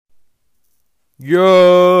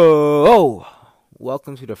Yo!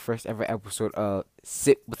 Welcome to the first ever episode of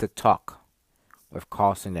Sit with the Talk with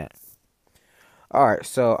Carlson Net. Alright,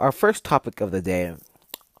 so our first topic of the day,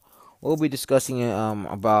 we'll be discussing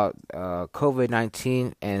about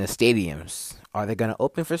COVID-19 and the stadiums. Are they going to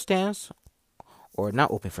open for stands or not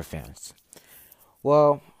open for fans?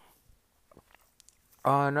 Well,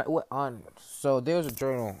 so there's a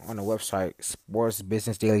journal on the website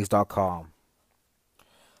sportsbusinessdailies.com.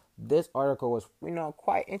 This article was,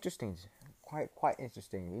 quite interesting. Quite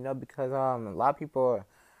interesting, because a lot of people,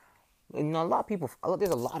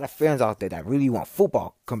 there's a lot of fans out there that really want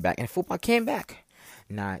football come back, and football came back.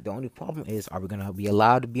 Now, the only problem is, are we gonna be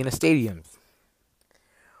allowed to be in the stadiums?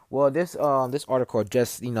 Well, this article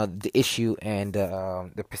just, the issue and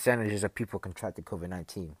the percentages of people contracted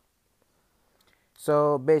COVID-19.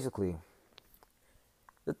 So basically,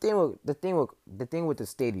 the thing with the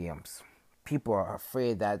stadiums, people are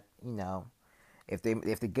afraid that if they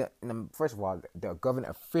get, first of all, the government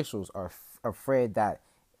officials are afraid that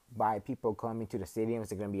by people coming to the stadiums,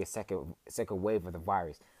 there's gonna be a second wave of the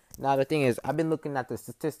virus. Now the thing is, I've been looking at the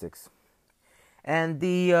statistics, and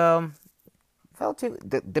the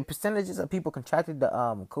percentages of people contracted the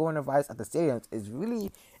coronavirus at the stadiums is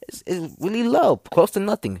really low, close to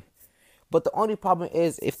nothing. But the only problem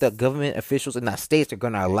is if the government officials in that states are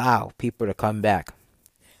gonna allow people to come back.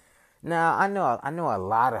 Now I know a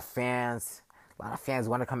lot of fans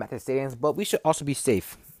want to come back to the stadiums, but we should also be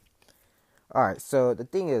safe. All right, so the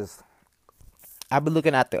thing is, I've been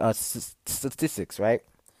looking at the statistics, right?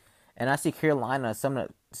 And I see Carolina,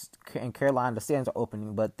 in Carolina the stadiums are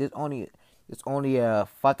opening, but there's only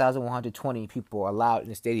 5,120 people allowed in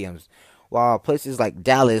the stadiums, while places like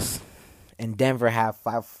Dallas and Denver have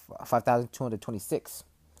 5,226,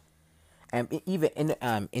 and even in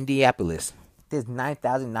Indianapolis, there's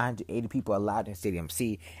 9,980 people allowed in the stadium.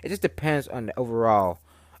 See, it just depends on the overall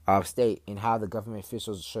state and how the government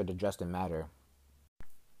officials should address the matter.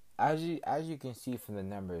 As you can see from the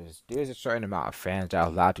numbers, there's a certain amount of fans that are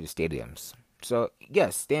allowed to the stadiums. So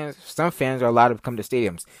yes, some fans are allowed to come to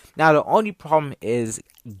stadiums. Now the only problem is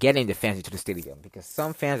getting the fans into the stadium, because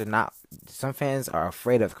some fans are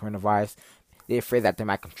afraid of coronavirus. They're afraid that they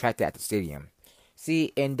might contract it at the stadium.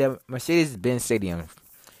 See, in the Mercedes-Benz Stadium,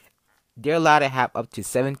 they're allowed to have up to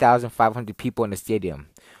 7,500 people in the stadium.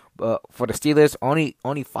 But for the Steelers, only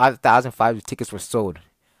 5,500 tickets were sold.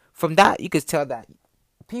 From that, you can tell that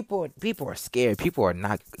people are scared. People are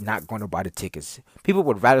not going to buy the tickets. People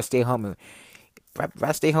would rather stay home and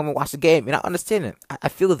watch the game. And I understand it. I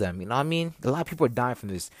feel them. You know what I mean? A lot of people are dying from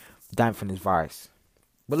this virus.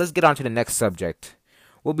 But let's get on to the next subject.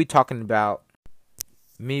 We'll be talking about,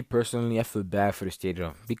 me personally, I feel bad for the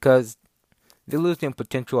stadium because they're losing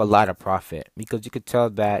potential a lot of profit, because you could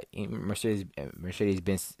tell that in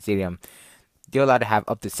Mercedes-Benz Stadium, they're allowed to have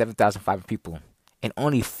up to 7,500 people, and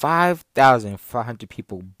only 5,500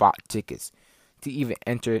 people bought tickets to even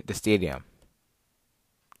enter the stadium.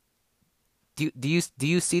 Do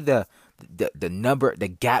you see the number, the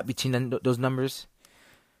gap between those numbers?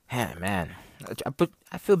 Man, I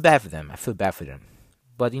feel bad for them.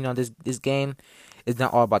 But this game is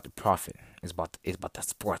not all about the profit. It's about the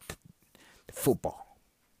sport. Football.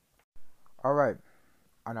 All right.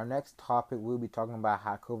 On our next topic, we'll be talking about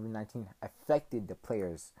how COVID-19 affected the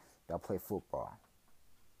players that play football.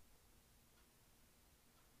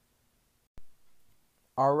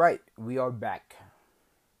 All right, we are back.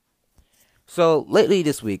 So lately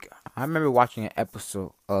this week, I remember watching an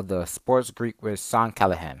episode of the Sports Greek with Sean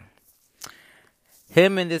Callahan.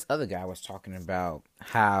 Him and this other guy was talking about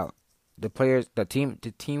how the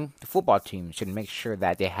football team should make sure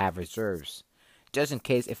that they have reserves, just in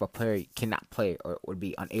case if a player cannot play or would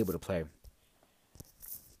be unable to play.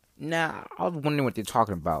 Now, I was wondering what they're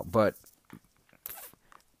talking about, but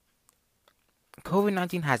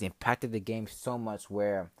COVID-19 has impacted the game so much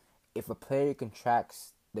where if a player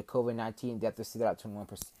contracts the COVID-19, they have to sit out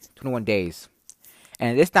 21 days.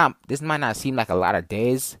 And this might not seem like a lot of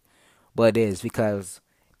days, but it is, because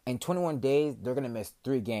in 21 days, they're going to miss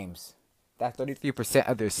 3 games. That's 33%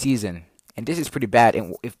 of their season. And this is pretty bad.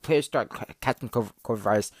 And if players start catching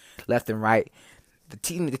coronavirus left and right, the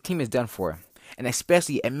team is done for. And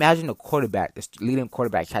especially, imagine the leading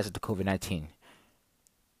quarterback catches the COVID-19.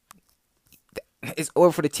 It's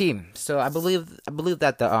over for the team. So I believe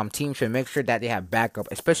that the team should make sure that they have backup,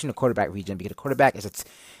 especially in the quarterback region, because the quarterback is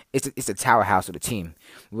it's a tower house of the team.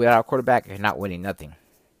 Without a quarterback, you're not winning nothing.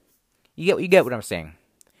 You get what I'm saying.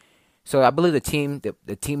 So I believe the team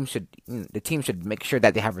should make sure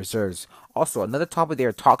that they have reserves. Also, another topic they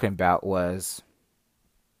were talking about was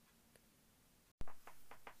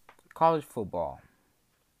college football.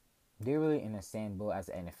 they're really in the same boat as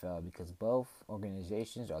the NFL because both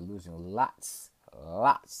organizations are losing lots,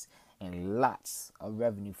 and lots of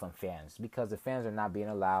revenue from fans because the fans are not being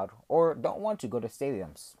allowed or don't want to go to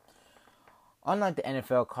stadiums. Unlike the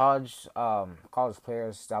NFL, college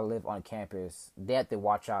players that live on campus, they have to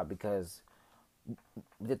watch out because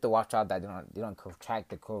they have to watch out that they don't contract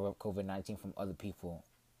the COVID-19 from other people.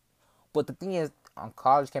 But the thing is, on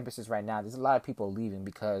college campuses right now, there's a lot of people leaving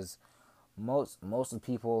because most of the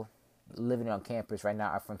people living on campus right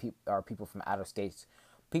now are people from out of states.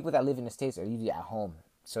 People that live in the states are usually at home,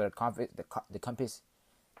 so the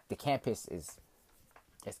campus is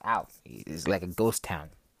out. It's like a ghost town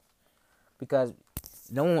because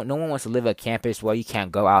no one wants to live at campus where you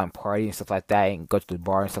can't go out and party and stuff like that and go to the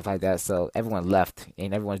bar and stuff like that. So everyone left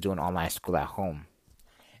and everyone's doing online school at home.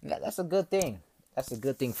 And that's a good thing. That's a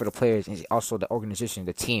good thing for the players and also the organization,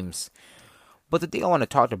 the teams. But the thing I want to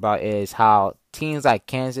talk about is how teams like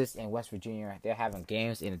Kansas and West Virginia, they're having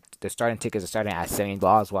games and the starting tickets are starting at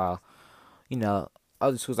 $70, while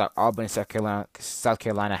other schools like Auburn, South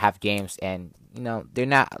Carolina have games, and they're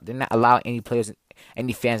not allowing any players,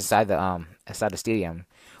 any fans inside the stadium.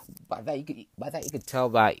 By that you could tell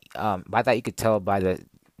by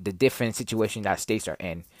the different situation that states are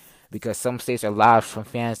in, because some states allow from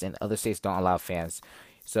fans and other states don't allow fans.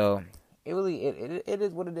 So it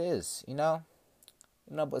is what it is,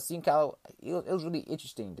 But seeing Cal, it was really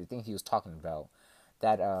interesting the things he was talking about.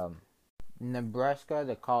 That Nebraska,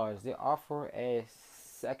 the college, they offer a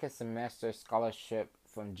second semester scholarship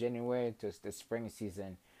from January to the spring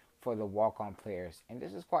season for the walk-on players, and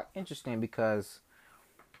this is quite interesting because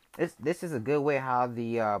this is a good way how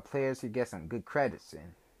the players could get some good credits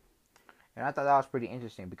in. And I thought that was pretty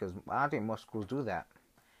interesting because I don't think most schools do that,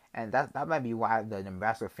 and that might be why the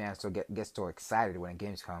Nebraska fans get so excited when the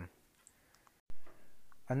games come.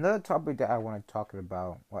 Another topic that I want to talk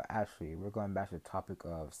about, well, actually, we're going back to the topic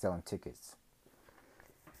of selling tickets.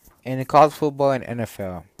 In the college football and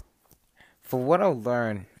NFL, for what I've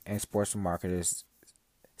learned in sports market is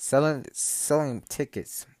selling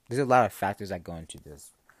tickets. There's a lot of factors that go into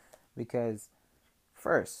this because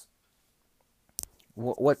first,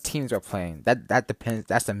 what teams are playing. That depends.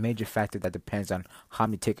 That's a major factor that depends on how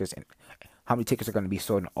many tickets are going to be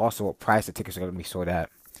sold, and also what price the tickets are going to be sold at.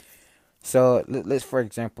 So let's, for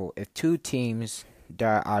example, if two teams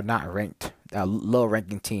that are not ranked, low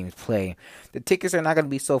ranking teams play, the tickets are not going to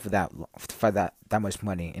be sold for that much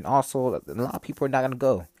money, and also a lot of people are not going to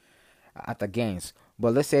go at the games.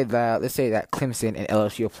 But let's say that Clemson and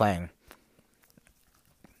LSU are playing,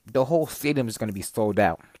 the whole stadium is going to be sold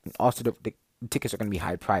out, and also the tickets are going to be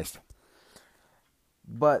high priced.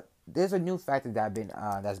 But there's a new factor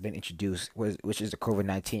that's been introduced, which is the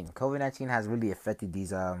COVID-19. COVID-19 has really affected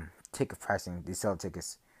these ticket pricing, these sell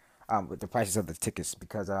tickets, with the prices of the tickets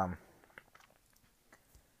because a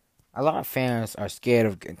lot of fans are scared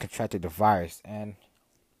of getting contracted the virus, and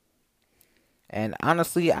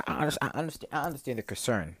honestly, I understand the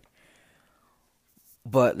concern.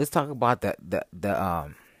 But let's talk about the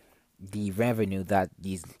revenue that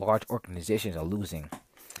these large organizations are losing.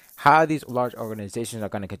 How these large organizations are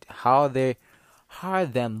going to how are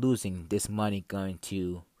them losing this money going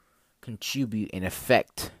to contribute and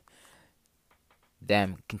affect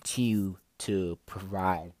them continue to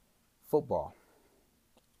provide football?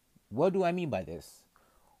 What do I mean by this?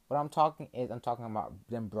 What I'm talking about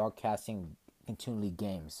them broadcasting continually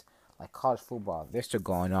games like college football. They're still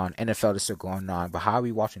going on. NFL is still going on. But how are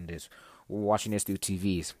we watching this? We're watching this through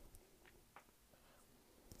TVs.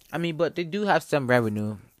 I mean, but they do have some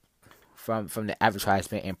revenue from the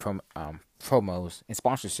advertisement and promos and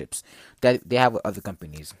sponsorships that they have with other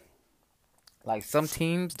companies. Like some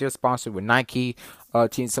teams, they're sponsored with Nike.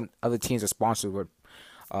 Some other teams are sponsored with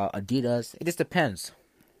Adidas. It just depends.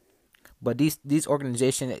 But these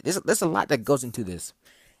organizations, there's a lot that goes into this.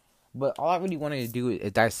 But all I really wanted to do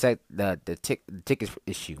is dissect the ticket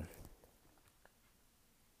issue.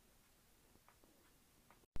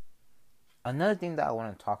 Another thing that I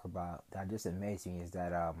want to talk about that just amazed me is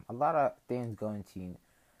that a lot of things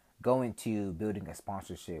go into building a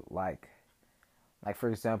sponsorship. Like for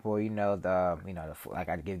example, like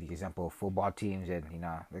I give the example of football teams and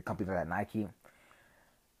the companies like Nike.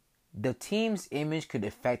 The team's image could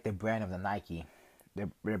affect the brand of the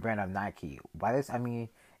brand of Nike. By this I mean,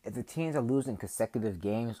 if the teams are losing consecutive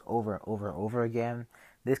games over and over and over again,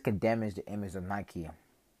 this can damage the image of Nike.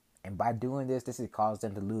 And by doing this has caused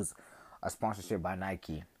them to lose a sponsorship by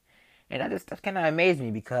Nike. And that kind of amazed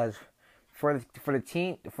me because for the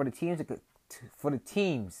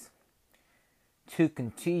teams to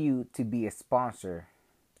continue to be a sponsor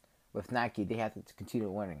with Nike, they have to continue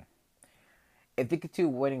winning. if they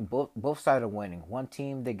continue winning, both sides are winning. One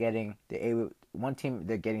team they're getting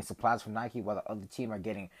supplies from Nike, while the other team are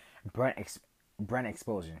getting brand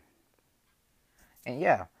exposure. And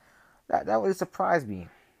yeah, that would surprise me,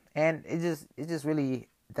 and it's just really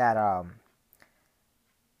that I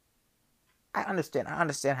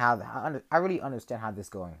really understand how this is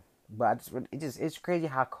going, but it's crazy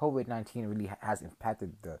how COVID-19 really has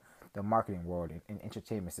impacted the marketing world and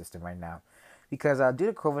entertainment system right now, because due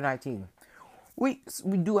to COVID-19, we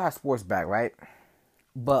do have sports back, right?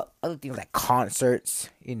 But other things like concerts,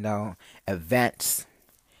 events,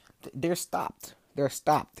 they're stopped. They're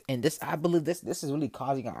stopped, and I believe this is really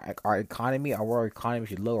causing our economy, our world economy,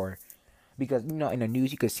 to lower, because in the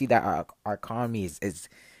news you could see that our economy is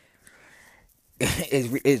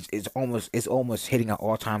almost hitting an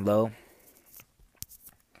all time low.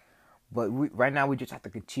 But right now we just have to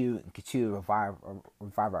continue to revive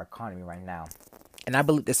our economy right now, and I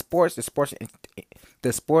believe the sports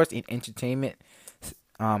and entertainment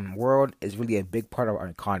world is really a big part of our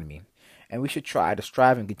economy, and we should try to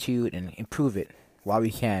strive and continue and improve it while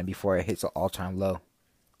we can before it hits an all time low.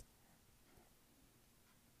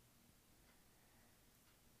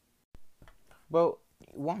 Well,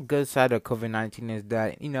 one good side of COVID-19 is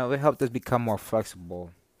that it helped us become more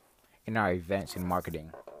flexible in our events and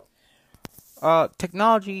marketing.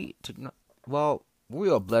 Technology. Well,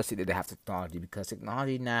 we are blessed that they have technology, because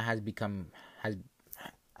technology now has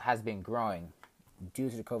has been growing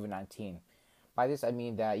due to the COVID-19. By this I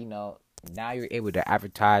mean that now you're able to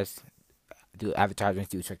do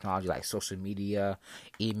advertisements through technology like social media,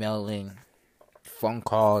 emailing, phone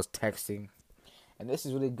calls, texting, and this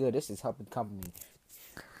is really good. This is helping companies.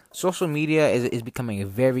 Social media is becoming a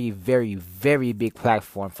very, very, very big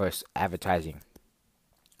platform for advertising.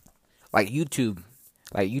 Like YouTube,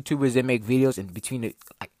 like YouTubers, they make videos in between the.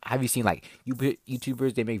 Like, have you seen like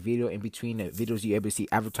YouTubers? They make video in between the videos. You're able to see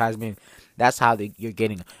advertisement. That's how you're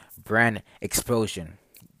getting brand explosion.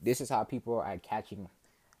 This is how people are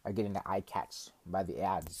getting the eye catch by the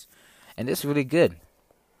ads, and this is really good.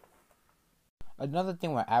 Another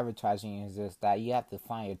thing with advertising is this, that you have to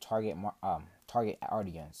find your target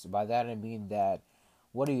audience. By that I mean that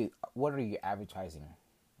what are you advertising,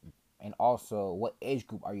 and also what age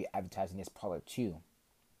group are you advertising this product to.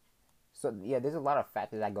 So yeah, there's a lot of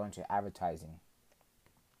factors that go into advertising,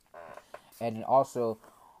 and then also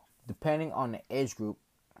depending on the age group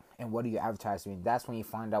and what are you advertising, that's when you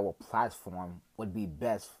find out what platform would be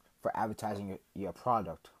best for advertising your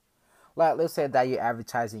product. Like, let's say that you're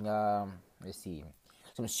advertising let's see,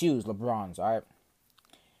 some shoes, LeBron's. All right,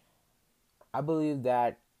 I believe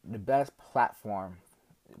that the best platforms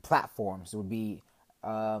would be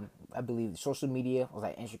I believe social media was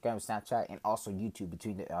like Instagram, Snapchat, and also YouTube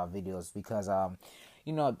between the videos, because a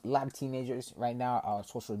lot of teenagers right now are on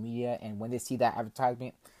social media, and when they see that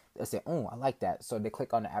advertisement, they say, "Oh, I like that," so they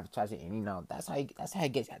click on the advertisement, and that's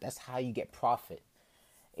how you get profit.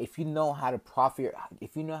 If you know how to profit,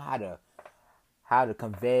 if you know how to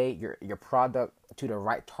convey your product to the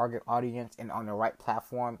right target audience and on the right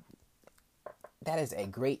platform, that is a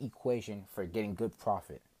great equation for getting good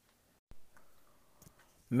profit.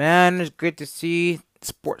 Man, it's great to see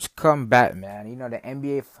sports come back, man. The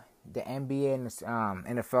NBA and the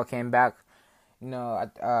NFL came back.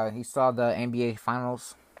 He saw the NBA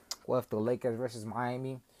finals with the Lakers versus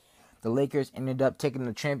Miami. The Lakers ended up taking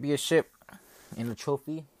the championship and the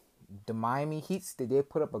trophy. The Miami Heats, they did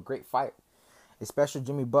put up a great fight, especially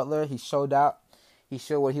Jimmy Butler. He showed out. He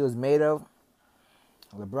showed what he was made of.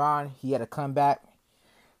 LeBron, he had a comeback.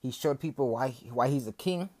 He showed people why he's a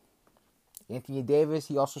king. Anthony Davis,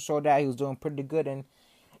 he also showed that he was doing pretty good, and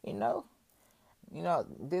you know,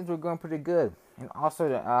 things were going pretty good. And also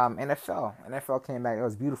the NFL came back. It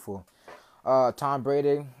was beautiful. Tom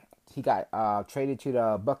Brady, he got traded to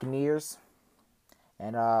the Buccaneers,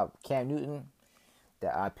 and Cam Newton,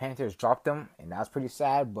 the Panthers dropped him, and that was pretty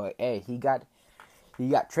sad. But hey, he got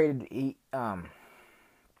traded. He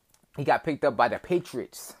got picked up by the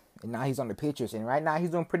Patriots, and now he's on the Patriots, and right now he's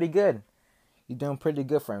doing pretty good. He's doing pretty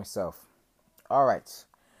good for himself. All right.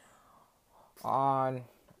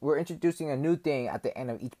 We're introducing a new thing at the end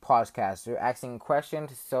of each podcast. We're asking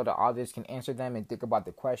questions so the audience can answer them and think about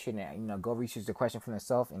the question, and go research the question for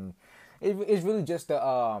themselves. And it's really just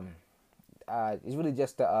to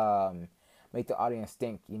make the audience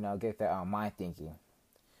think. Get their mind thinking.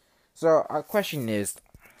 So our question is,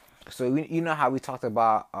 you know how we talked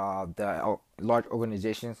about the large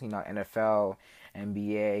organizations, NFL,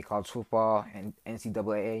 NBA, college football, and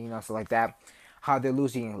NCAA, stuff like that, how they're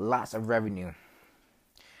losing lots of revenue.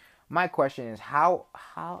 My question is, how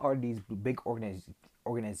are these big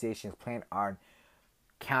organizations planning on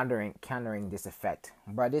countering this effect.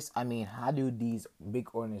 By this I mean, how do these big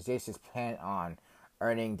organizations plan on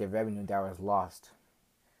earning the revenue that was lost?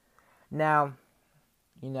 Now,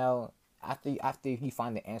 after you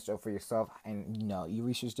find the answer for yourself and you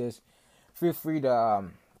research this, feel free to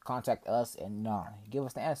contact us and give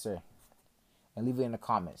us the answer and leave it in the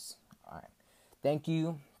comments. All right. Thank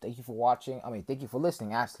you for watching. Thank you for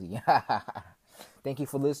listening. Actually, thank you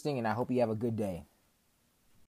for listening, and I hope you have a good day.